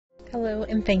Hello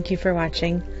and thank you for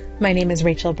watching. My name is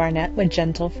Rachel Barnett with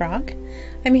Gentle Frog.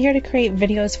 I'm here to create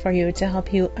videos for you to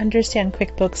help you understand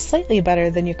QuickBooks slightly better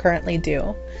than you currently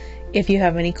do. If you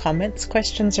have any comments,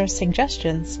 questions, or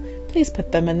suggestions, please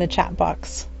put them in the chat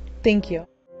box. Thank you.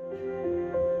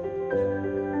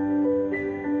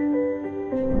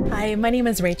 Hi, my name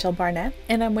is Rachel Barnett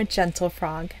and I'm with Gentle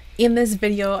Frog. In this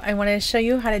video, I want to show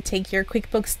you how to take your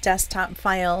QuickBooks Desktop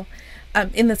file.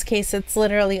 In this case, it's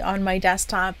literally on my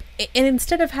desktop. And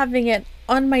instead of having it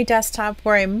on my desktop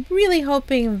where I'm really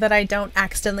hoping that I don't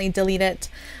accidentally delete it,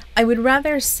 I would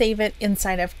rather save it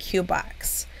inside of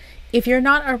QBox. If you're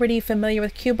not already familiar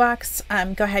with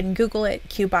QBox, go ahead and Google it,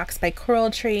 QBox by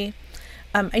CoralTree.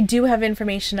 I do have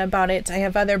information about it. I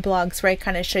have other blogs where I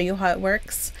kind of show you how it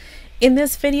works. In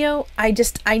this video, I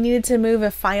needed to move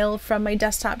a file from my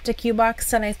desktop to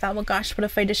QBox, and I thought, well gosh, what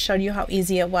if I just showed you how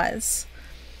easy it was?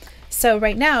 So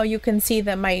right now you can see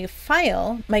that my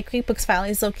QuickBooks file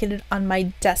is located on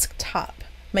my desktop,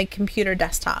 my computer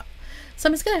desktop. So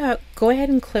I'm just going to go ahead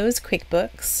and close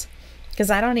QuickBooks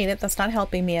because I don't need it. That's not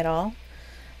helping me at all.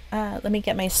 Let me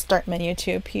get my start menu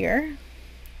to appear.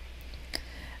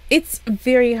 It's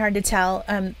very hard to tell.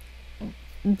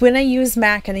 When I use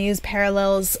Mac and I use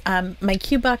Parallels, my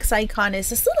QBox icon is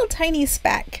this little tiny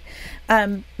speck.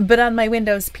 But on my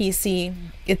Windows PC,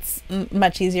 it's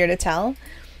much easier to tell.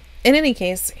 In any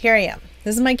case, here I am.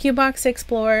 This is my QBox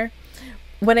Explorer.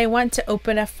 When I want to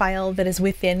open a file that is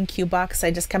within QBox, I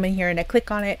just come in here and I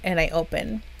click on it and I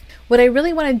open. What I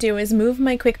really want to do is move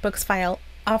my QuickBooks file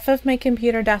off of my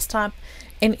computer desktop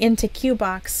and into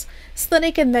QBox so that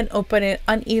I can then open it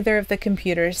on either of the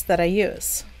computers that I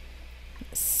use.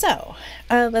 So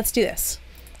let's do this.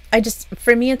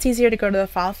 For me, it's easier to go to the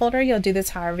file folder. You'll do this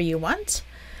however you want.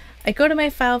 I go to my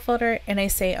file folder and I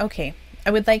say, okay, I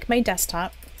would like my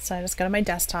desktop. So I just go to my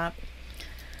desktop.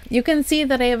 You can see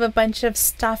that I have a bunch of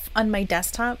stuff on my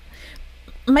desktop.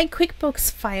 My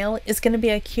QuickBooks file is going to be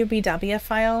a QBW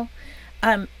file.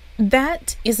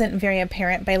 That isn't very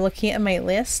apparent by looking at my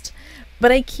list,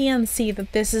 but I can see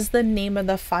that this is the name of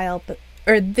the file,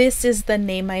 this is the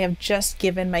name I have just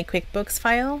given my QuickBooks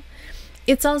file.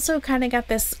 It's also kind of got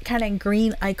this kind of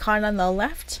green icon on the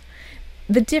left.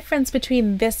 The difference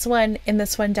between this one and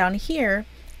this one down here,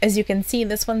 as you can see,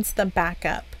 this one's the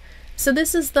backup. So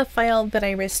this is the file that I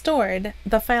restored,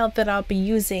 the file that I'll be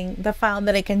using, the file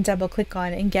that I can double click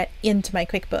on and get into my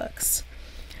QuickBooks.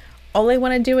 All I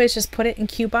want to do is just put it in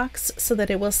QBox so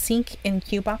that it will sync in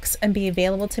QBox and be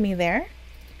available to me there.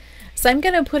 So I'm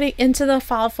going to put it into the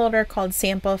file folder called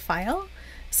sample file.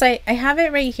 So I have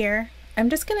it right here. I'm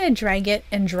just going to drag it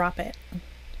and drop it.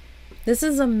 This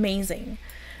is amazing.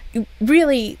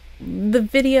 Really, the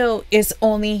video is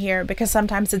only here because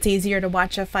sometimes it's easier to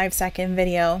watch a 5-second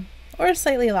video or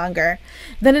slightly longer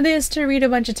than it is to read a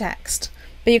bunch of text.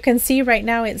 But you can see right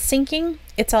now it's syncing.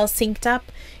 It's all synced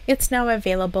up. It's now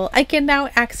available. I can now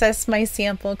access my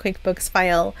sample QuickBooks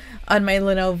file on my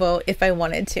Lenovo if I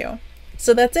wanted to.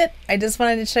 So that's it. I just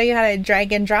wanted to show you how to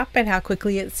drag and drop and how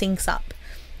quickly it syncs up.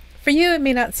 For you, it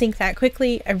may not sync that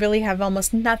quickly. I really have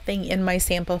almost nothing in my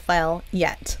sample file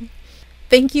yet.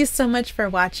 Thank you so much for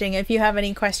watching. If you have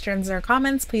any questions or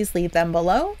comments, please leave them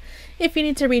below. If you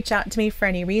need to reach out to me for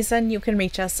any reason, you can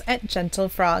reach us at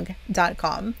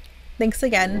gentlefrog.com. Thanks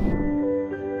again.